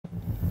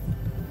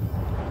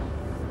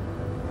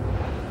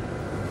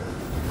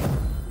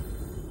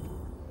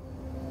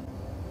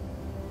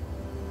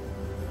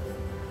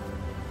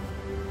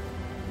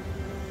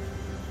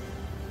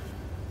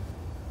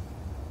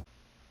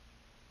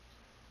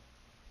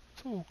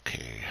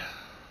Okay.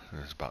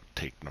 There's about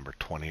take number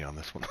 20 on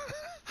this one.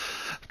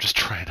 I'm just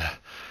trying to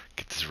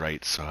get this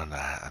right, so I'm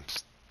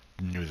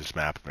new to this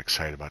map. I'm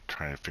excited about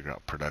trying to figure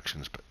out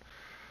productions, but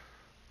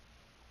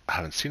I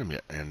haven't seen them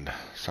yet. And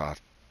saw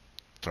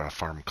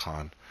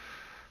FarmCon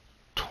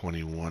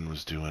 21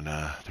 was doing,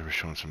 they were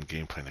showing some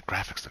gameplay, and the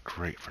graphics look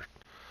great for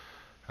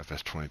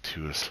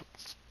FS22. It's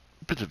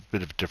a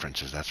bit of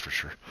differences, that's for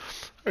sure.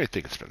 I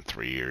think it's been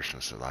 3 years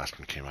since the last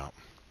one came out.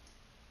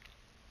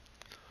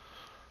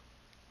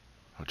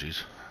 Oh,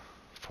 geez.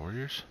 4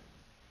 years?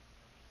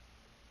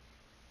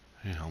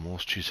 Yeah,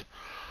 almost, geez.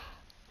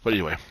 But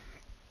anyway,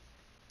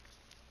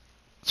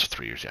 it's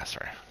 3 years, yeah,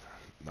 sorry.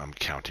 I'm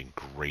counting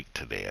great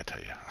today, I tell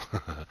you.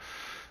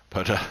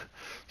 But, so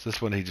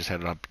this one, he just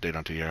had an update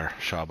onto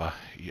Shaba.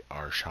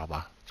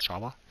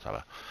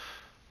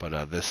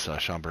 But this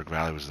Chamburg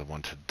Valley was the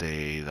one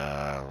today.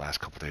 The last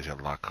couple of days, you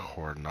had La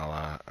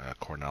Cornella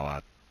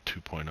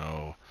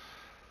 2.0,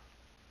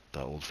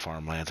 the old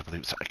farmlands, I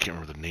believe. I can't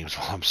remember the names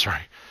of all, I'm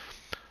sorry.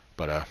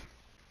 But,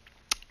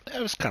 I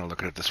was kind of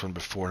looking at this one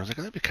before, and I was like,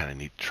 that'd be kind of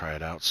neat to try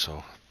it out,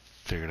 so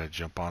figured I'd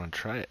jump on and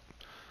try it.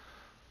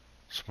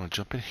 So I'm going to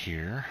jump in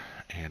here,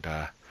 and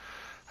I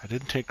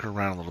didn't take her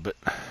around a little bit.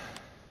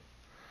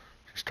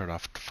 Start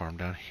off at the farm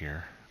down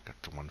here.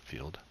 Got the one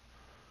field.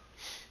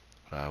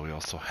 We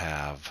also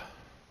have...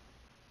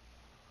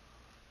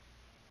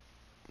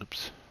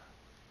 Oops.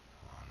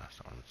 Oh, that's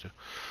not what I'm going to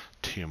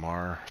do.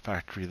 TMR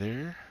factory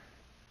there.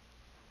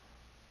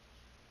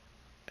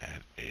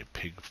 And a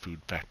pig food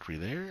factory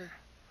there.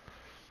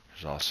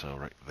 There's also,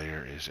 right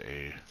there is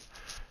a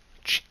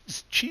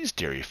cheese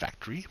dairy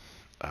factory.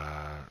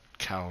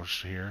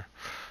 Cows here.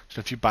 So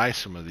if you buy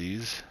some of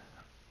these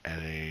at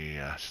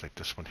a, like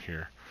this one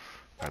here,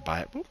 if I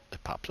buy it, boop,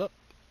 it pops up.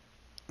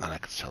 Then I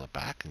can sell it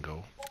back and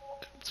go,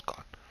 it's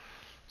gone.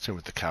 Same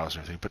with the cows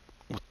and everything, but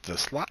with the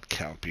slot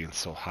count being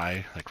so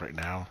high, like right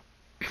now,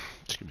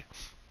 excuse me,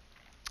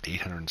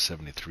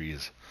 873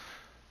 is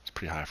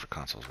pretty high for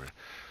consoles, right?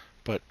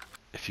 But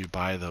if you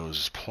buy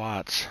those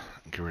plots,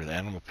 get rid of the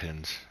animal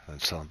pins,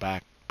 and sell them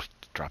back,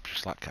 drop your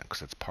slot count, because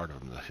that's part of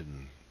them, the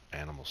hidden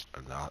animals,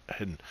 or the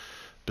hidden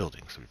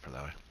buildings, let me put it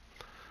that way.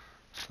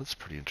 So that's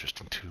pretty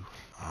interesting too.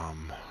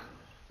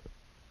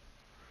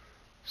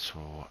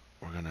 So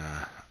I'm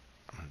gonna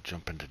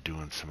jump into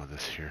doing some of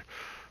this here.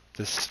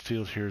 This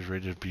field here is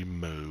ready to be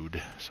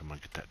mowed, so I'm gonna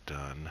get that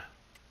done.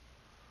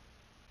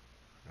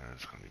 And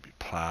it's gonna be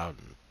plowed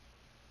and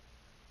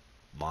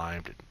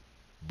limed and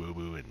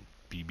boo-boo and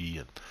BB,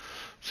 and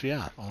so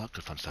yeah, all that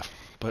good fun stuff.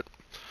 But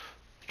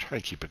try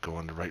to keep it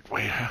going the right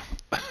way.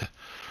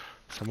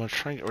 So I'm gonna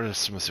try and get rid of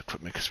some of this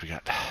equipment because we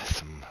got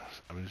some.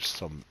 I mean,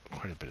 there's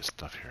quite a bit of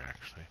stuff here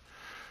actually.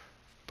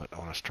 But I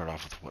want to start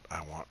off with what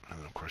I want, and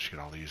then of course you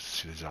get all these.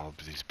 See, all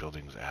these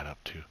buildings add up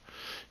to. You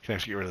can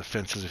actually get rid of the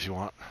fences if you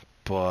want,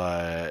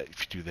 but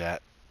if you do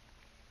that,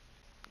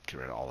 get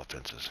rid of all the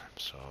fences.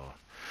 So,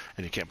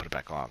 and you can't put it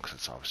back on because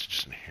it's obviously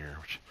just in here,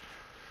 which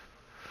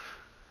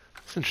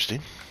it's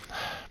interesting.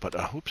 But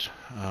oops,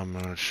 I'm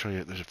going to show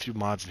you. There's a few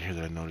mods in here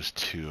that I noticed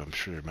too. I'm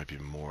sure there might be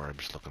more. I'm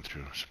just looking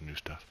through some new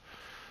stuff.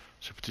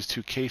 So put these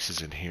two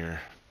cases in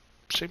here.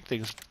 Same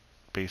things,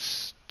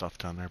 base stuff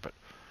down there, but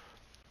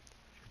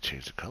you can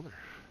change the color.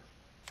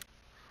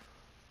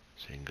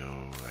 So you can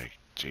go like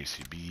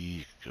JCB,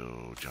 you could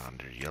go John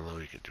Deere yellow,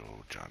 you could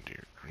go John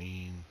Deere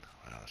green.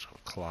 Let's go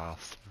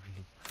cloth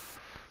green.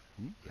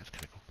 Ooh, that's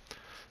kind of cool.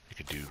 You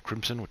could do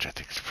crimson, which I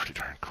think is pretty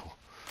darn cool.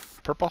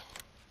 Purple,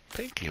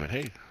 pink even.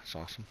 Hey, that's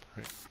awesome.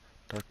 Right.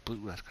 Dark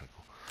blue, that's kind of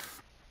cool.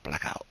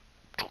 Blackout.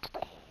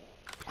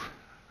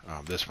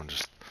 This one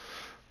just,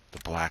 the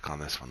black on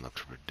this one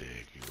looks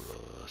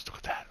ridiculous. Look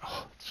at that.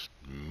 Oh, it's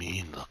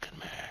mean looking,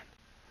 man.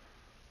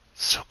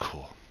 So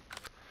cool.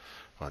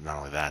 Well, not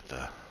only that,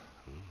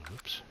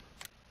 oops.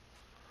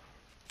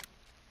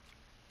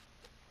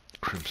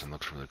 Crimson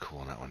looks really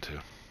cool in that one too.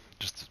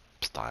 Just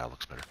the style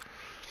looks better.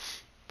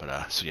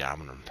 But so yeah,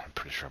 I'm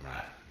pretty sure I'm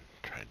gonna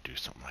try to do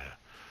something like that.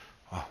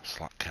 Oh,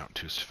 slot count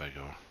too. So if I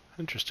go,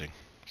 interesting.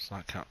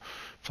 Slot count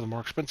for the more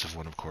expensive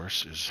one, of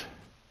course, is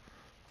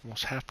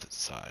almost half the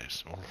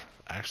size. Well,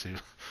 actually,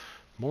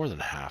 more than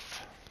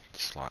half the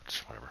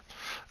slots, whatever.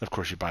 And of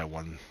course, you buy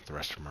one, the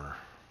rest of them are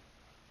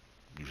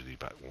usually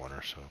about one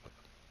or so. But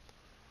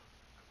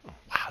oh,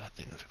 wow, that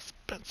thing is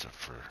expensive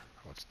for,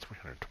 oh, it's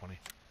 320.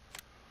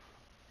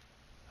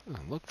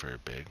 Doesn't look very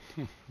big.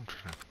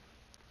 Interesting.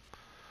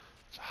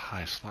 It's a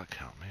high slot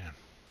count, man.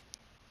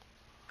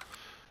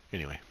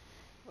 Anyway,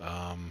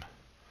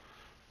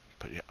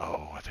 but yeah,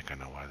 oh, I think I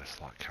know why the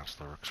slot count's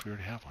lower, because we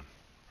already have one.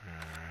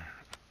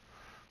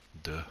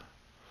 Duh.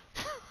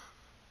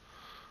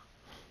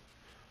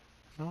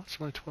 No, it's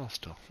only 12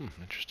 still.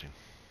 Interesting.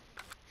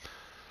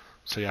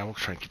 So yeah, we'll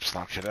try and keep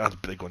slot count.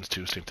 The big ones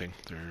too, same thing.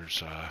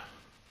 There's a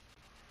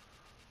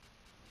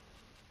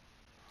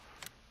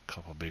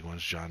couple big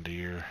ones, John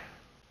Deere,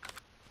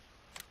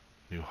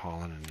 New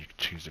Holland, and you can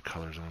change the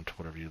colors on them to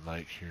whatever you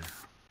like here.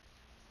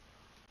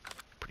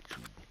 Pretty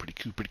cool, pretty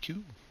cool, pretty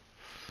cool.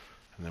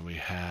 And then we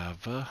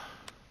have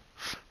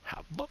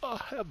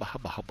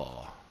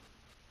hubba.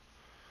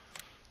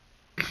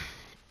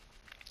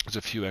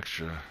 There's a few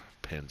extra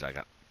pins. I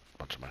got a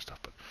bunch of my stuff,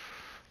 but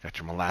got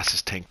your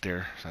molasses tank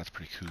there, so that's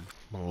pretty cool.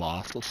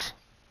 Molasses.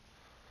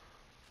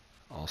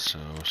 Also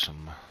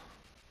some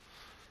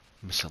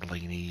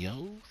miscellaneous.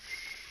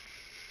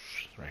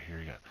 Right here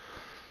you got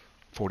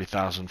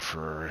 40,000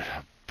 for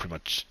pretty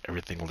much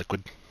everything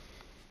liquid.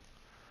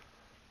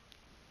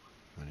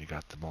 Then you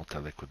got the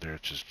multi-liquid there,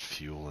 it's just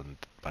fuel and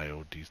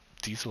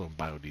diesel and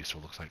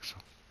biodiesel looks like so.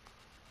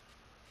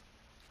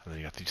 And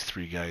then you got these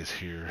three guys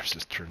here,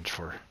 cisterns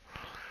for.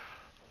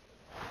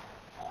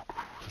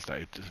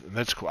 And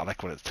that's cool. I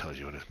like what it tells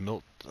you. It is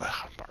milk,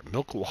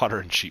 water,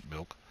 and sheep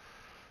milk,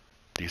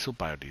 diesel,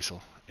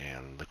 biodiesel,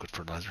 and liquid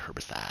fertilizer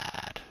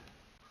herbicide.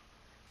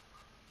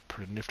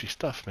 Pretty nifty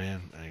stuff,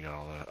 man. And you got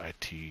all the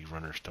IT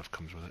runner stuff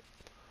comes with it.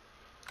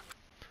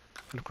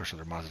 And of course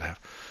other mods that have.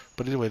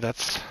 But anyway,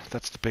 that's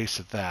the base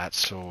of that.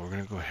 So we're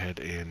gonna go ahead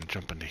and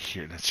jump into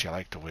here. And see, I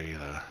like the way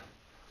the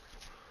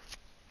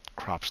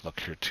crops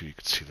look here too. You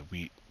can see the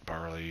wheat,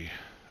 barley,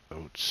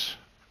 oats,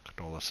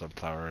 canola,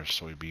 sunflower,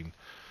 soybean,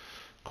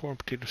 corn,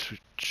 potato,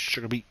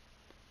 sugar beet,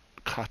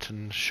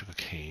 cotton, sugar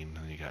cane.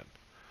 And you got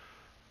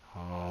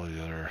all the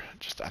other.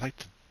 Just I like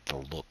the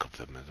look of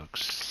them. It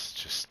looks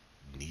just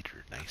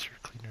neater, nicer,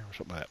 cleaner, or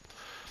something like that.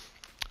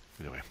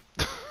 Anyway.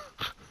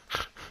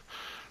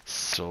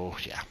 So,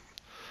 yeah.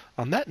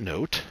 On that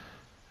note,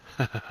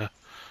 I'm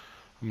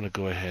going to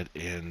go ahead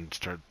and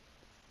start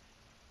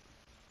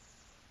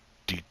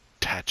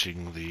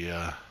detaching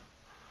the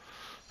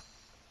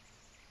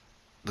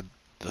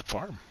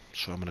farm.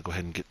 So I'm going to go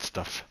ahead and get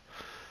stuff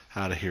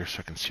out of here so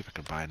I can see if I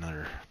can buy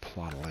another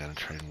plot of land and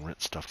try and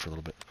rent stuff for a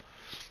little bit.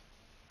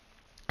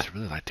 I'd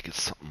really like to get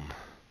something.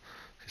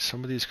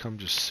 Some of these come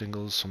just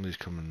singles, some of these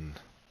come in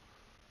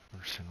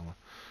another single one.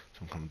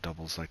 Some come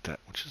doubles like that,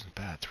 which isn't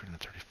bad.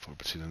 334,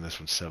 but see, then this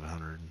one's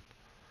 700,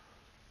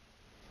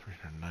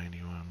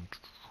 391.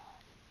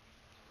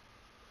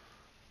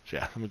 So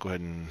yeah, let me go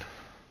ahead and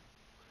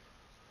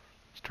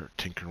start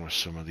tinkering with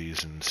some of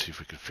these and see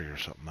if we can figure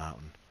something out.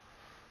 And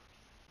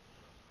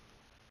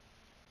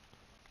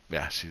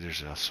yeah, see,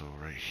 there's also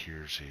right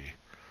here's a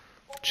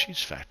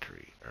cheese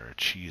factory or a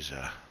cheese,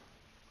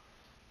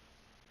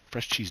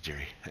 fresh cheese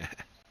dairy.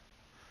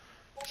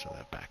 So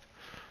that back,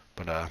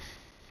 but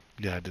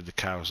yeah, I did the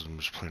cows and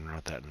was playing around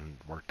with that and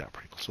it worked out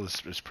pretty cool. So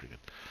this is pretty good.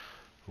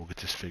 We'll get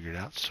this figured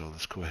out. So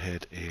let's go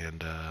ahead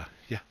and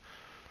yeah,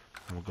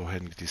 and we'll go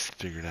ahead and get these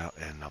figured out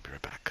and I'll be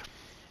right back.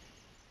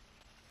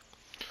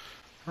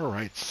 All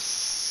right,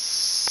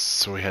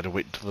 so we had to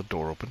wait until the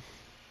door opened.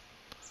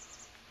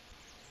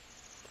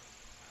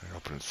 I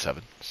opened at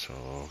 7, so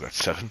I got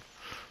 7.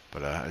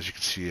 But as you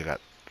can see, I got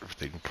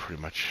everything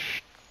pretty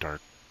much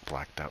dark,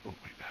 blacked out. Oh,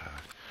 wait,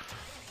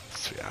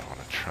 so yeah, I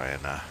want to try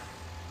and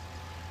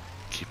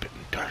keep it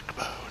in dark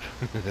mode.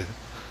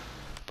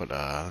 But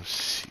let's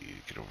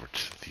see, get over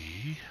to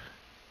the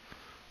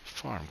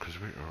farm because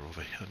we are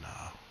over here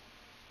now.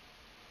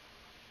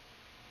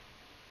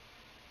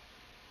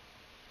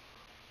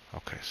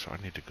 Okay, so I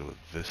need to go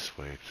this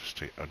way to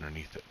stay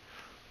underneath it.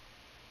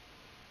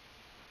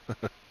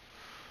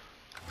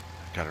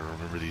 Gotta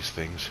remember these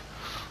things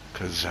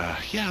because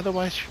yeah,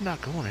 otherwise you're not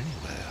going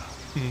anywhere.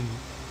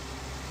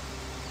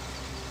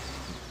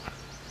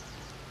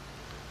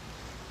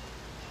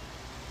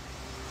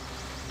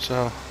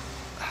 So,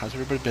 how's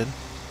everybody been?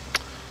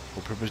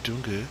 Hope everybody's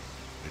doing good.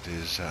 It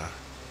is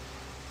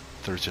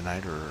Thursday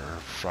night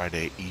or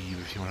Friday Eve,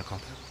 if you want to call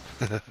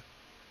it that.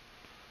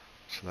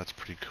 So that's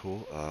pretty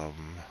cool.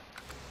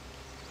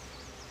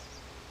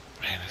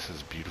 Man, this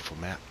is a beautiful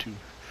map too.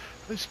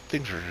 These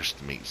things are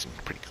just amazing,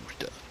 pretty cool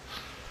stuff.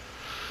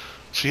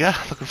 So yeah,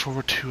 looking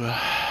forward to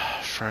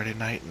Friday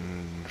night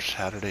and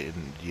Saturday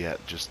and yeah,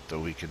 just the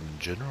weekend in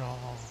general.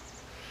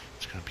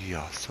 It's gonna be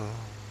awesome.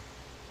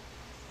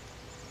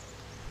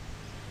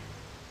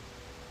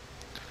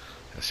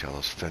 I see all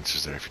those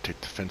fences there. If you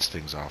take the fence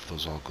things off,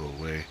 those all go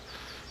away,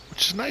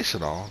 which is nice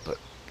and all, but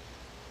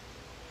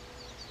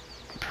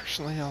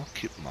personally I'll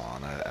keep them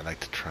on. I like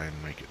to try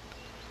and make it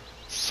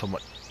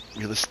somewhat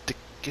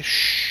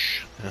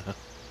realistic-ish.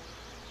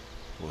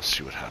 We'll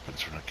see what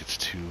happens when it gets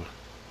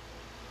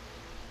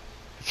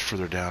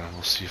further down, and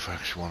we'll see if I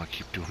actually want to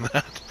keep doing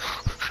that.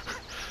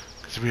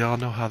 Because we all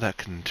know how that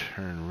can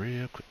turn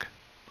real quick.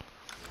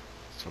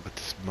 So I'll get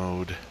this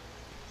mode.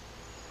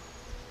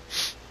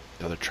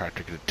 The other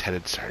tractor get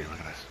attended. Sorry, we're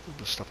gonna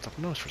the stuffed up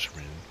nose for some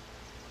reason.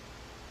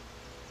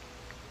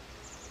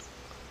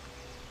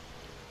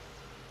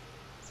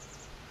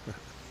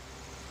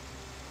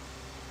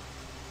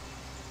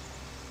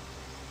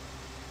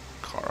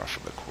 Car off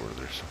in the corner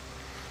there, so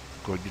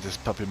go and get this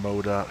puppy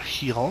mode out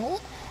here. I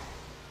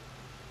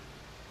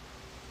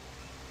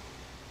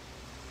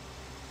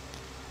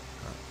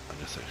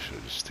guess I should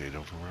have just stayed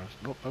over where I was.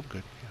 Nope, I'm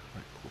good. Yeah,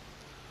 alright, cool.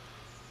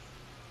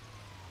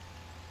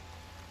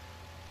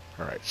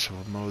 Alright, so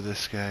we'll mow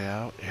this guy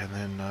out and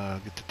then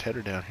get the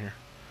tedder down here.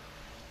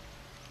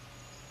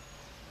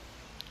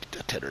 Get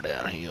the tedder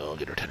down here,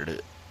 get her teddered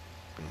it.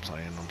 I'm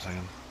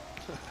saying.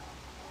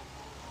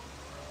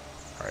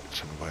 Alright,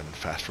 so I'm going to go ahead and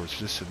fast forward to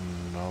this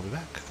and I'll be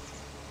back.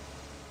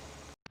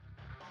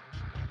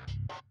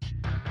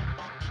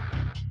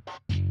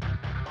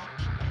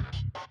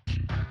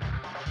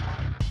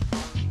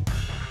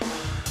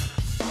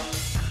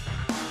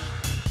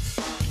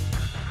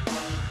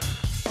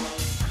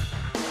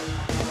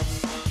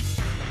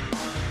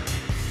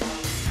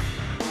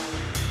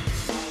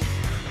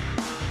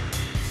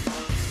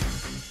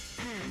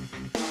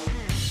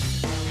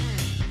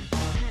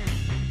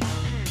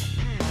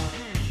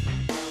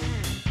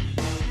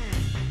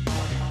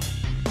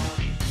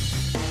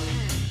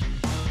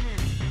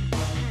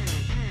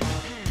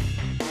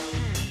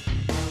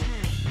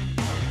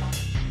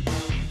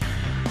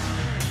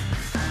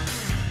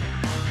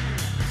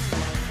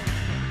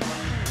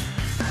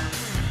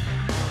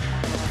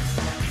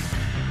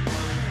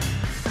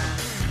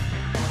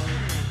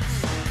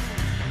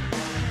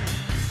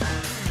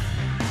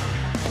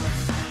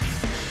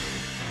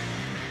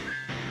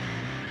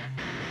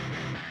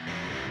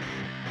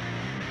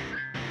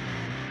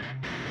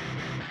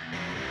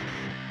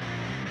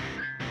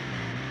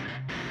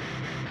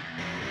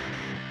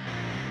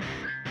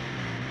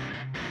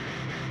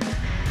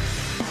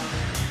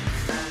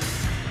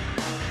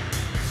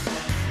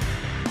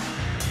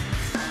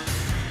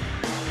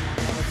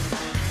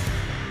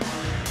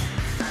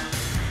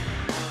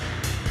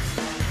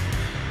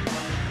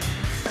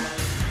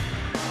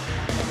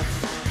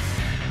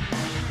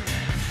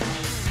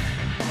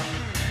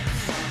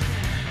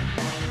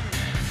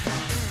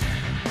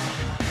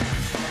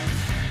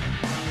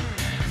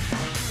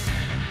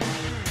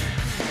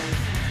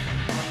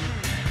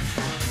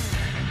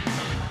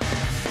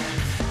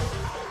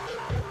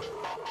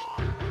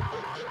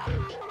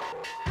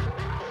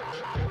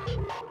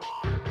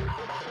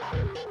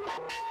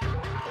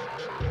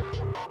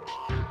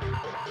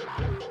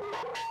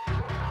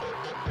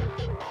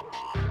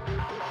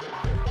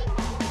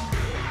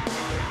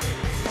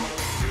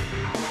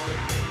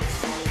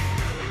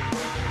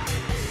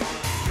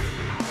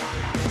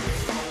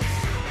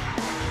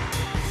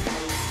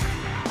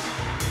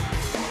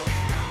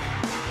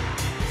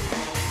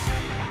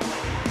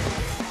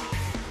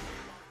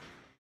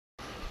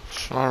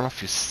 So I don't know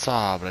if you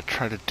saw, but I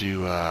tried to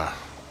do a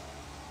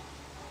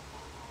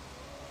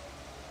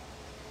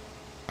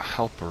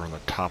helper on the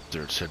top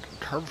there. It said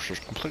harvest is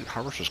complete,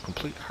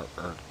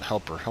 or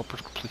helper's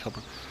complete,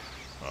 helper.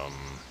 No,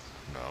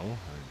 I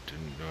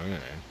didn't do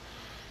anything.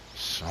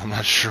 So I'm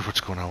not sure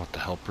what's going on with the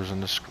helpers in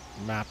this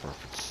map, or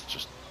if it's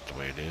just the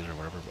way it is or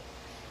whatever, but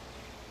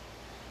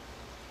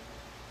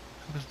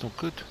it was no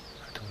good.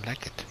 I don't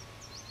like it.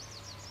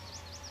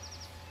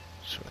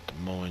 So got the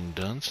mowing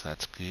done, so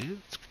that's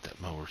good. Let's get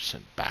that mower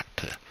sent back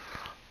to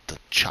the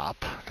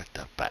chop. Like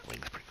the bat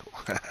wing's pretty cool.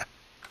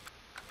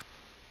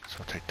 So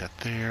I'll take that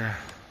there.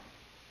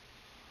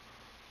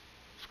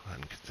 Let's go ahead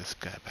and get this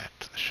guy back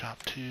to the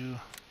shop too.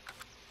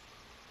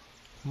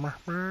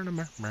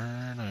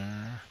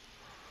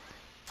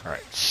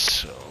 Alright,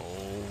 so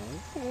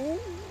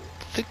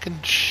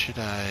thinking, should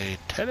I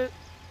ted it?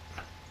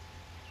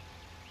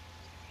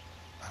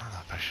 I don't know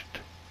if I should.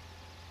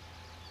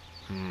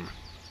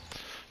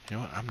 You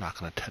know what? I'm not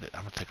gonna ted it.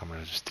 I'm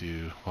gonna just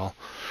do, well,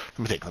 let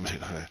me think. Oh,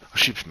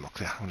 sheep's milk.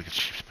 Yeah, I'm gonna get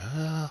sheep's milk.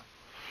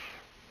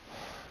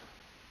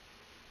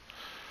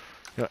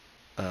 You know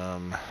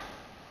what?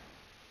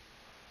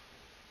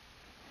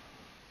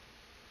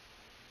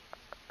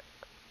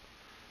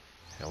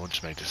 Yeah, we'll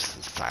just make this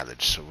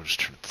silage, so we'll just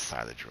turn it to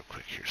silage real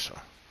quick here, so.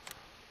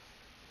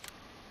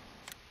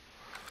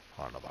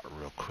 I don't know about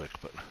real quick,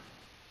 but.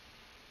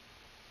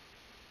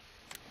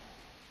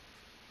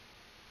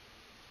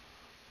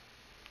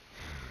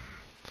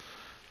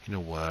 You know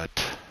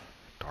what?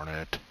 Darn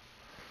it.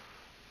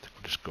 I think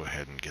we'll just go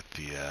ahead and get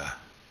the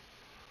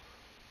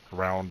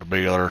round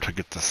baler to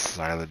get the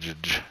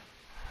silage.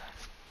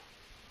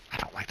 I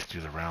don't like to do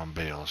the round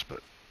bales,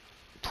 but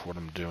for what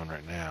I'm doing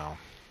right now.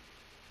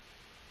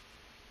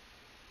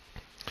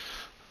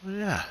 Oh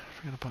yeah,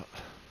 forget about.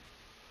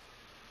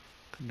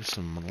 Can do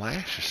some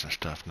molasses and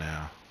stuff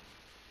now.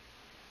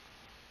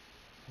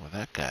 With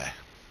that guy.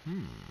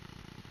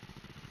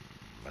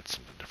 That's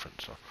something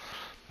different, so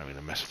I'm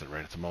gonna mess with it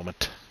right at the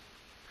moment.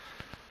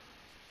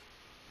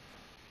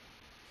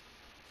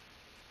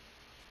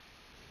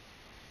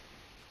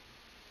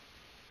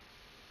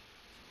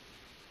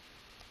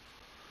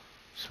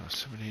 So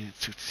 78,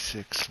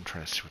 66, I'm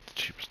trying to see what the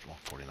cheapest, well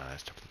 49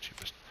 is definitely the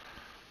cheapest.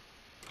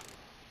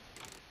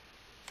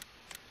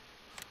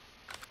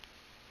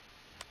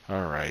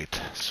 Alright,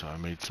 so I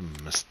made some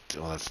mistakes,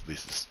 well that's at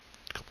least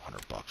a couple $100,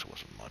 it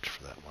wasn't much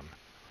for that one.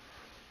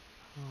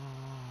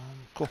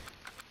 Cool.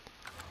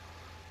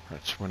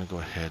 Alright, so we're going to go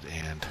ahead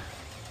and...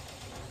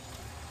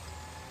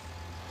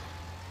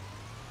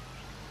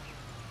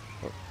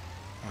 Oh,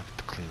 I'll get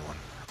the clean one.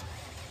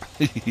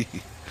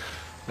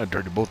 I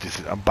dirty both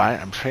these. I'm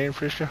paying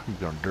for this stuff. I'm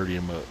going to dirty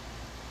them up.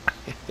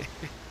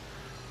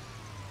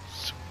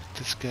 So with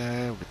this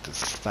guy, we'll get the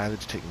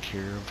silage taken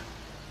care of.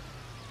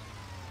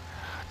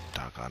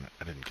 Doggone it.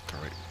 I didn't get the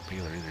right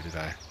baler either, did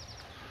I?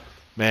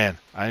 Man,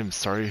 I am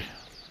sorry.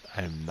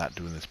 I am not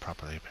doing this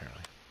properly,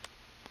 apparently.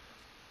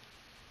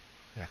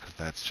 Yeah, because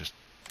that's just...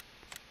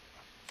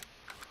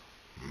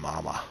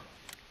 Mama.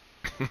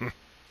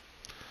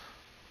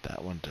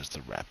 That one does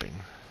the wrapping.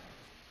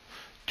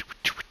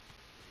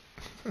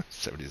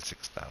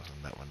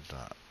 76,000, that one's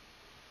not.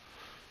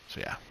 So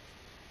yeah.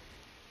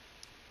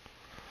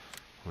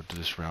 We'll do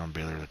this round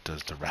baler that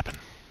does the wrapping.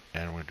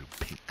 And we're going to do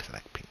pink, because I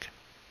like pink.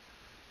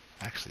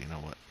 Actually, you know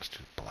what? Let's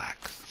do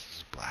black. This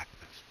is black.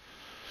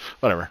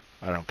 Whatever.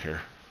 I don't care.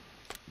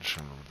 I'm just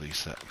going to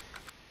release that.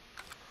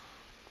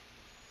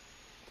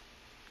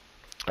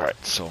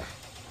 Alright, so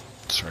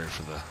sorry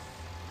for the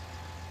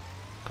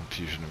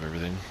confusion of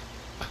everything.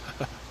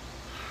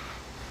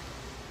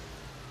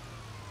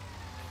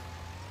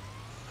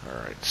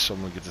 Alright, so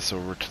I'm going to get this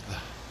over to the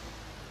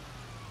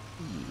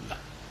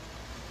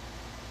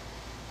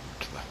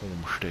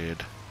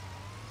homestead.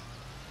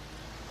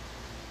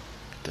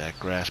 Get that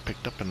grass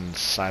picked up and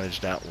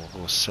silaged out. We'll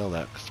go sell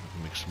that because we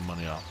can make some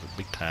money off it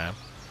big time.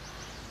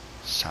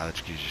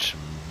 Silage gives you some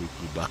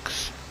buku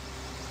bucks.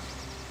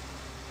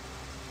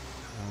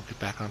 And we'll get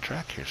back on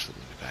track here, so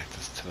we'll get back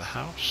to the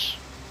house.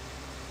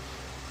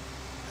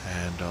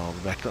 And I'll be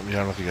back up. I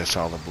don't know if you guys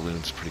saw the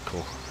balloons, pretty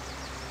cool.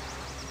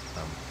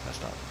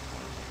 That's not.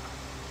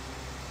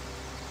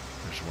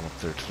 There's one up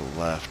there to the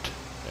left.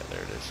 Yeah,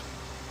 there it is.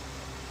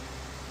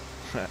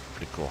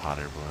 Pretty cool hot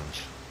air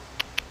balloons.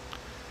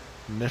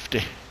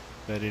 Nifty.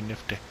 Very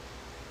nifty.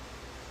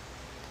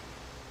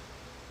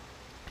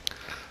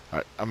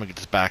 Alright, I'm going to get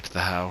this back to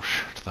the house,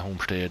 to the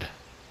homestead,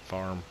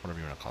 farm, whatever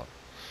you want to call it.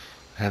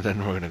 And then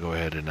we're going to go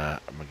ahead and I'm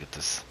going to get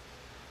this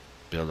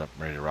build up,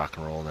 ready to rock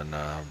and roll, and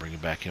then bring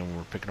it back in when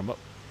we're picking them up.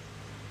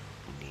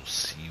 We'll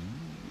see you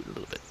in a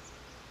little bit.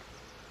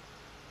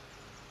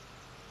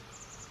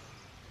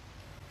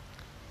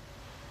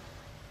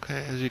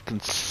 Okay, as you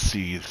can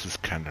see, this is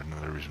kind of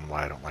another reason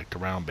why I don't like the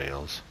round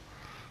bales,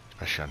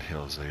 especially on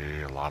hills.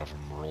 A lot of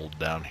them rolled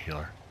down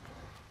here.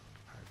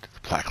 I did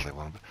the black label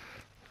one, but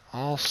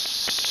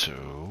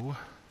also,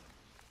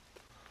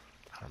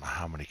 I don't know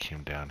how many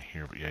came down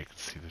here, but yeah, you can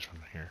see this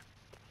one here.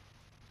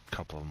 A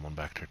couple of them, one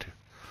back there too.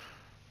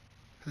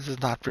 This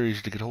is not very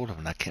easy to get hold of,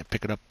 and I can't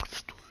pick it up.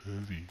 It's too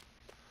heavy.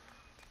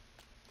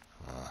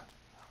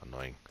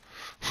 Annoying.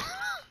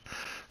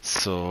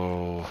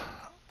 So,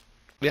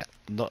 yeah,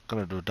 not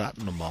gonna do that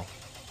no more.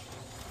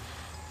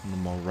 No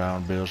more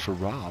round bales for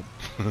Rob.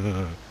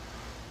 But,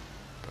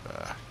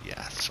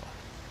 yeah, so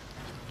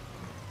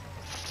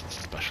it's a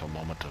special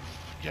moment of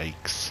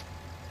yikes.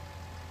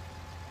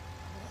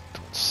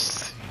 Don't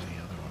see any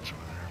other ones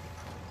over there.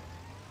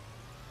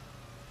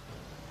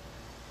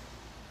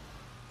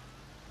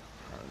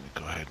 Alright, let me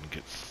go ahead and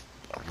get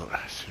a look.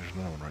 There's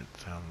another one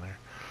right down there.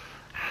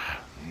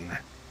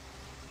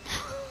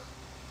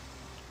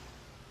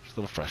 It's a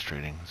little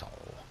frustrating, that's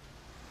all.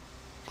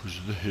 Cause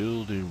of the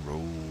hill they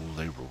roll,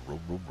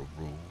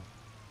 roll.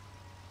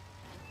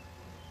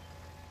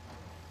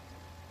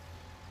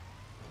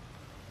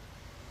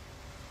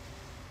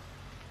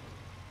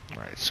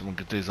 Alright, so we'll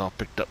get these all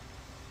picked up.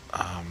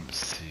 Let's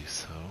see,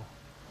 so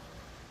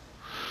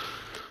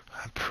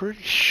I'm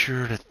pretty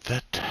sure that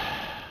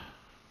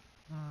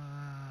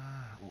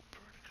where'd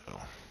it go?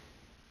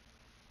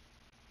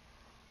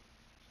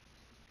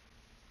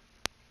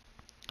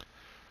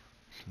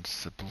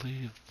 Since I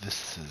believe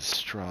this is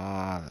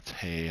straw, that's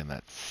hay, and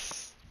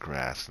that's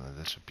grass, and then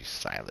this would be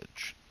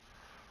silage.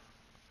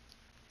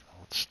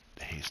 Oh, it's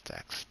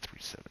haystacks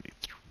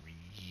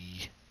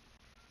 373.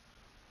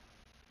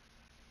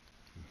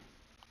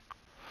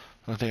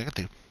 Only thing I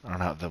can do, I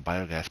don't have the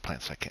biogas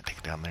plant, so I can't take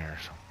it down there.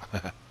 So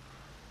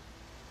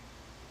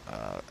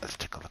let's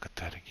take a look at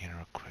that again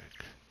real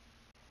quick.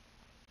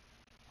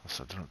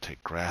 So they don't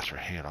take grass or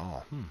hay at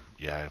all.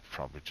 Yeah, I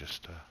probably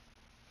just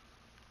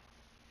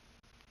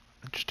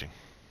interesting.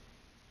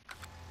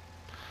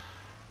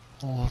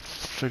 Well,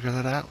 let's figure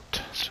that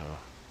out. So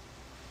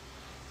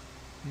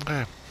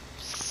okay.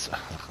 So,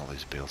 look at all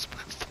these bales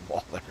against the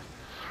wall there.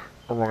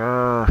 Oh my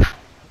gosh.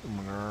 Oh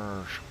my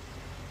gosh.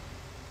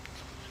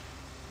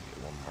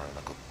 Get one more and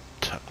I'll go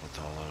tuck with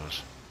all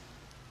those.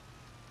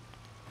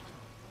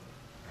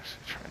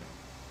 Actually, try to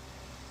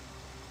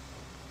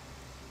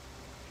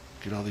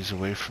get all these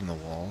away from the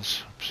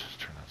walls. Oops,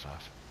 turn those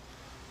off.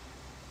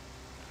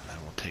 And then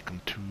we'll take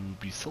them to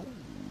be sold.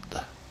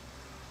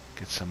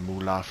 Get some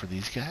moolah for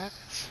these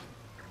guys.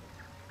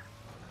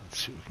 Let's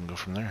see what we can go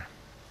from there.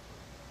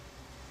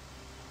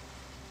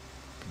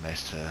 Be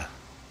nice to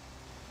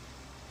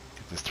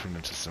get this turned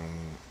into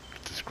some,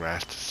 get this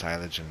grass to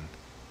silage and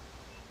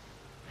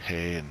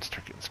hay and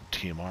start getting some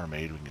TMR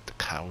made. We can get the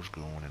cows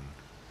going and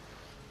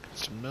get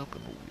some milk.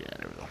 And, oh yeah,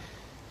 there we go.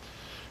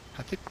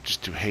 I think we'll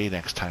just do hay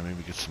next time.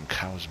 Maybe get some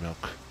cow's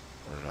milk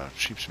or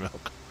sheep's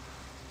milk.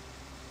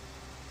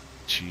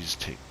 Cheese,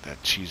 take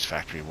that cheese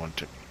factory one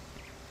took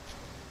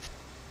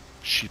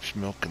sheep's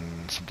milk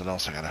and something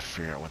else. I gotta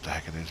figure out what the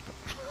heck it is,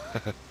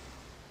 but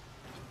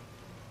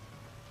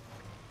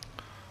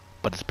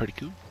but it's pretty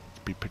cool.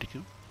 It's pretty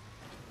cool.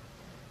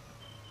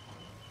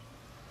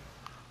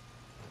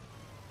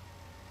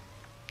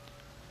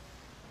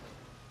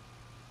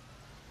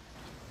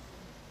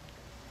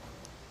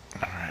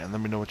 Alright, and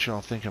let me know what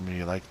y'all think. I mean,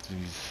 you like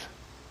these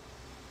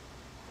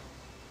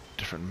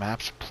different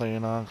maps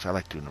playing on? Because I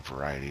like doing a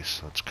variety,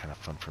 so it's kind of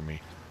fun for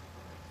me.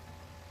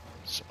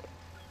 So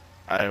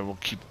I will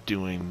keep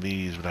doing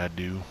these, what I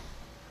do.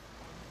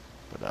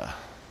 But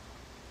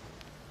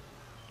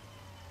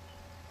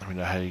let me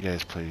know how you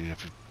guys play.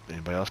 If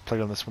anybody else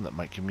played on this one that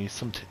might give me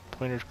some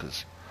pointers,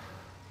 because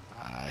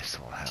I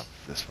still don't have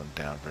this one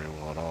down very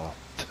well at all.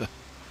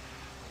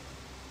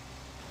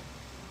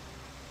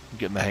 I'm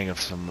getting the hang of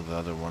some of the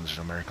other ones.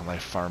 American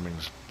Life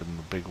Farming's been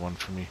the big one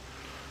for me.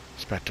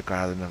 Spectacle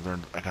Island, I've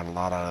learned, I got a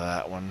lot out of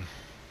that one.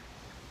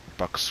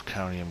 Bucks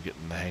County, I'm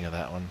getting the hang of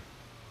that one.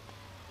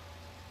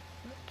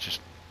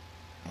 Just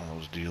one of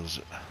those deals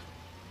that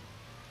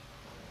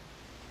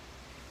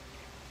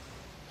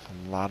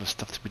a lot of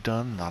stuff to be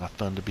done, a lot of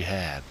fun to be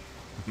had.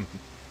 Let's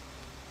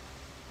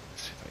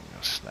see if I can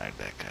go snag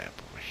that guy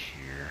up over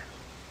here.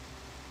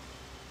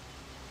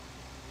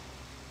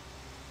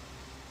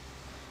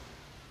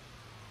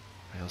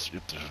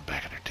 Yep, there's a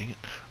back in there, dang it.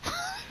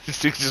 These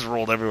things just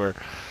rolled everywhere.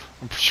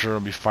 I'm sure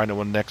I'll be finding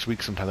one next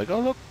week sometime. Like, oh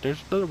look,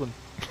 there's another one.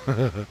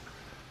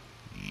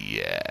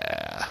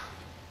 Yeah.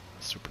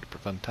 Super duper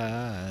fun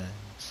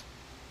times.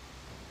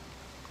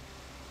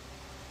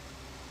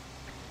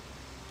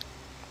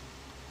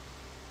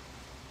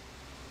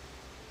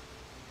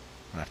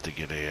 I have to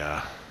get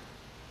a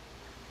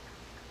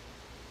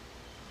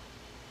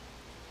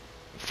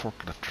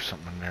forklift or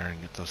something in there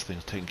and get those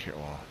things taken care of.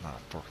 Well, not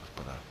a forklift,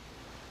 but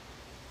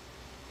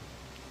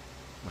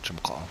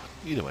whatchamacallit.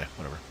 Either way,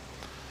 whatever.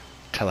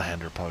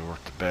 Telehandler probably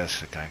worked the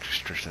best. I can actually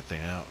stretch that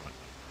thing out. But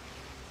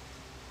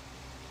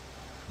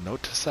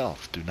note to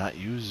self, do not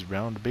use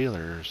round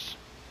balers.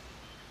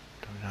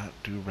 Do not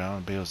do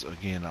round bales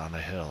again on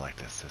a hill like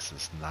this. This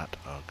is not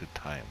a good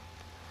time.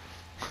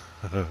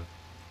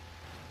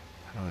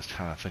 I was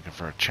kind of thinking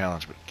for a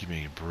challenge, but give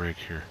me a break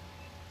here.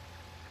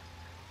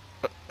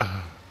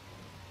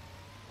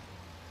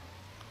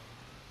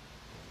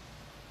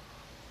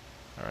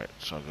 Alright,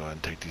 so I'll go ahead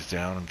and take these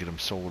down and get them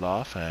sold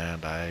off,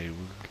 and I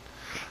will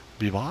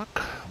be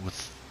back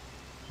with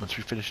once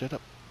we finish it up.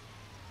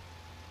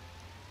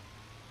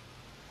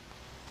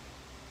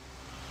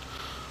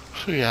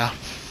 So yeah,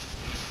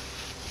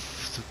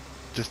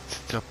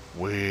 just up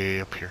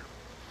way up here.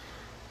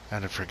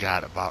 And I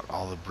forgot about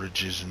all the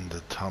bridges and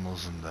the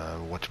tunnels and the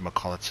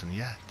whatchamacallits, and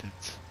yeah,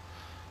 it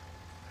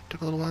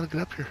took a little while to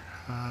get up here.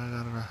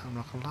 I'm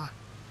not gonna lie.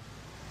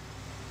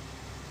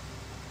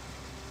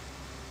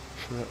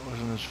 So that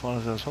wasn't as fun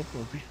as I was hoping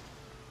it would be.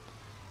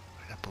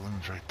 That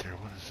balloon's right there.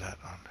 What is that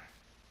on there?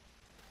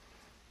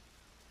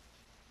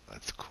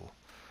 That's cool.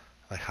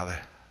 I like how the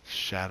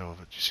shadow of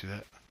it, you see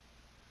that?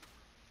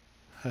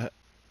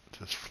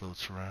 Just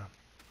floats around.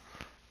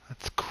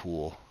 That's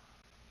cool.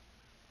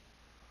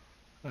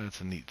 That's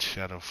a neat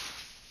shadow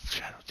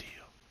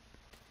deal.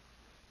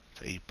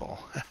 It's an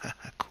 8-ball.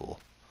 Cool.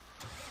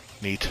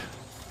 Neat.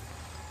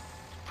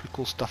 Pretty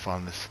cool stuff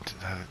on this.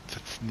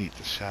 That's neat.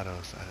 The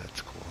shadows.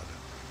 That's cool.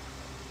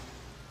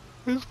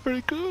 It's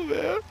pretty cool,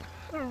 man.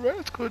 Alright,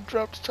 let's go and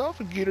drop this off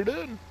and get it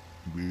done.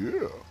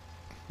 Yeah.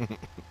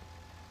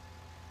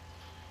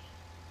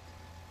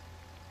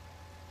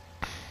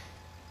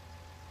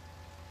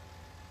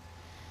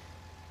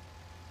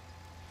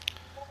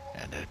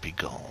 And it'd be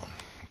gone.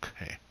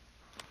 Okay.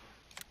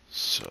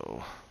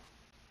 So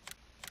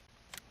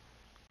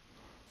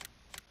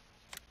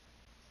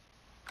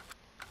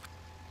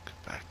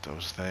get back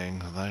those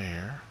things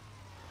there.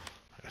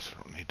 I guess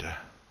I don't need to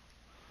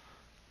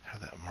have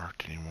that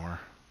marked anymore.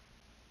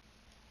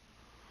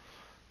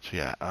 So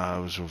yeah, I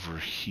was over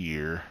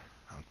here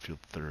on field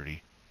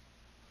 30.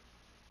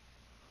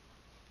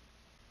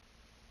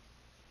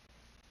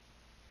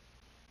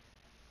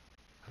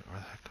 Where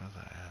the heck was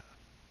I at?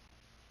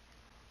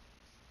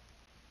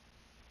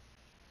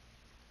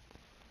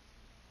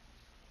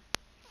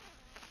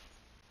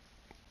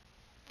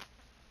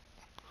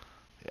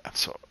 Yeah,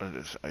 so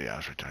yeah, I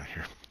was right down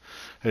here.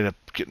 I ended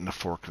up getting the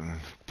fork and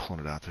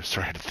pulling it out there.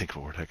 Sorry, I had to think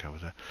of where the heck I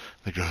was at.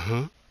 Like,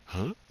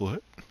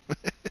 what?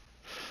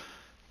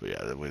 But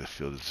yeah, the way the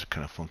field is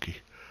kind of funky.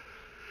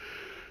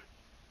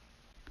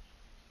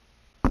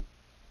 The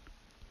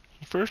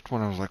first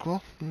one, I was like,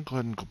 well, let me go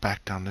ahead and go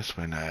back down this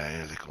way. And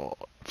I was like, oh,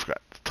 I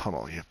forgot the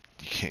tunnel. You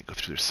can't go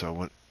through there. So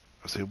what?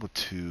 I was able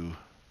to.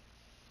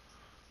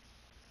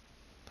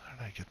 How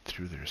did I get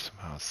through there?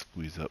 Somehow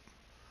squeeze up.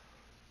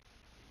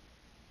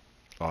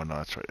 Oh no,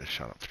 that's right. I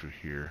shot up through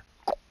here.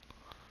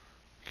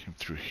 Came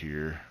through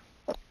here.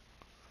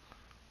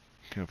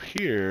 Came up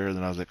here, and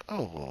then I was like,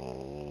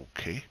 oh,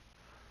 okay.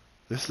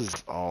 This is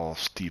all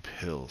steep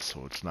hills,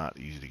 so it's not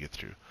easy to get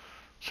through.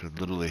 So I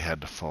literally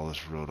had to follow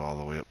this road all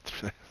the way up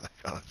through there. Like,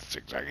 oh, that's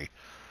zigzaggy.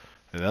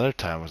 And another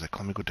time I was like,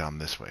 let me go down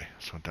this way.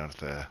 So I went down to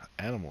the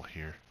animal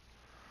here.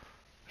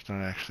 There's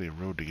not actually a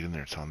road to get in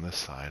there. It's on this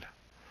side.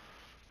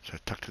 So I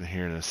tucked in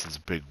here, and this is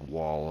a big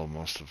wall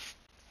almost of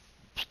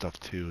stuff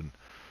too. And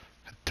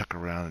I tuck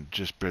around and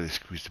just barely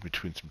squeezed in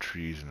between some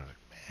trees. And I was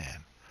like,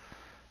 man.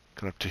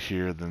 Got up to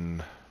here,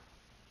 then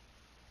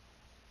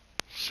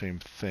same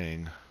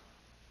thing.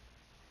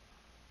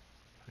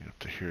 Up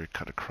to here,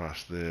 cut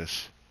across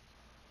this.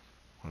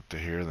 Went up to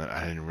here, and then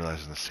I didn't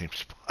realize in the same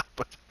spot.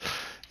 But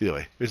either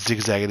way, it was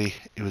zigzaggedy.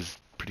 It was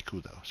pretty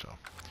cool though. So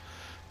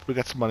we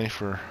got some money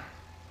for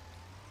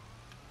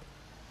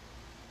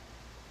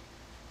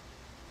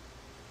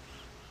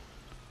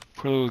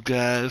those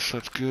guys. So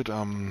that's good.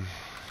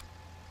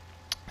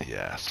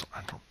 Yeah. So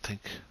I don't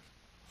think.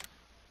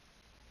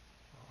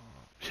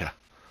 Yeah,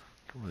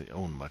 I don't really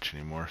own much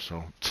anymore.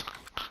 So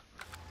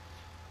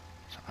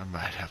I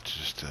might have to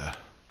just.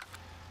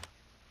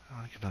 I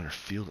want to get another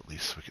field at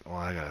least so we can.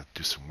 Well, I gotta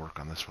do some work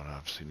on this one.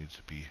 Obviously, it needs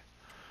to be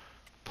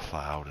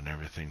plowed and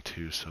everything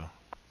too. So I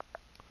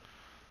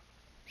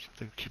think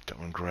we'll keep that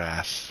one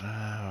grass.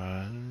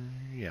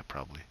 Yeah,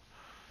 probably.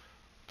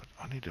 But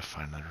I need to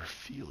find another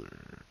field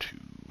or two.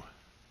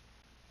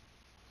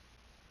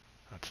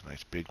 That's a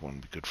nice big one.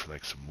 Be good for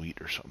like some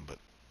wheat or something. But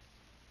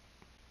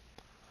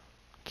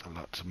it's a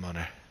lot of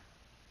money.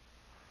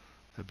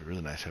 That'd be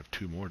really nice to have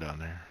two more down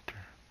there.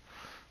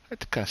 I have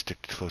to kind of stick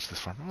close to this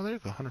farm. Oh, there you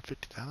go,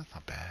 150,000. That's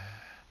not bad.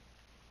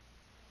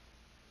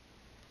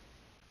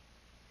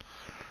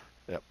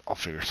 Yep, I'll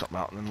figure something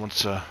out. And then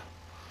once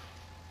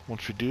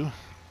we do,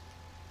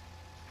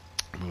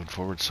 moving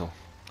forward. So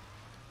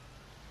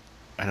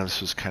I know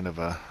this was kind of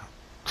a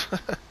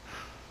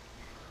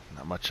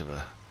not much of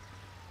a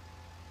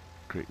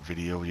great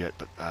video yet,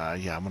 but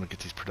yeah, I'm gonna get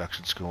these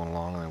productions going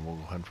along, and then we'll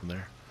go ahead from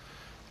there.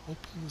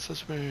 Open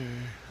sesame.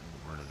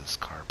 Where did this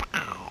car?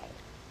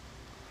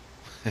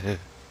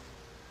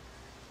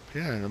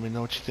 Yeah, let me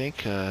know what you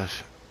think.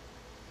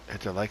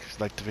 Hit the like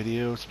the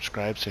video,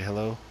 subscribe, say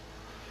hello.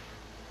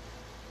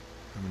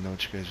 Let me know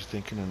what you guys are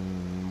thinking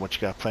and what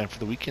you got planned for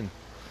the weekend.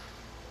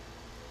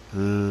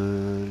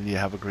 Yeah,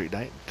 have a great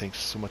night. Thanks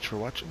so much for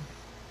watching.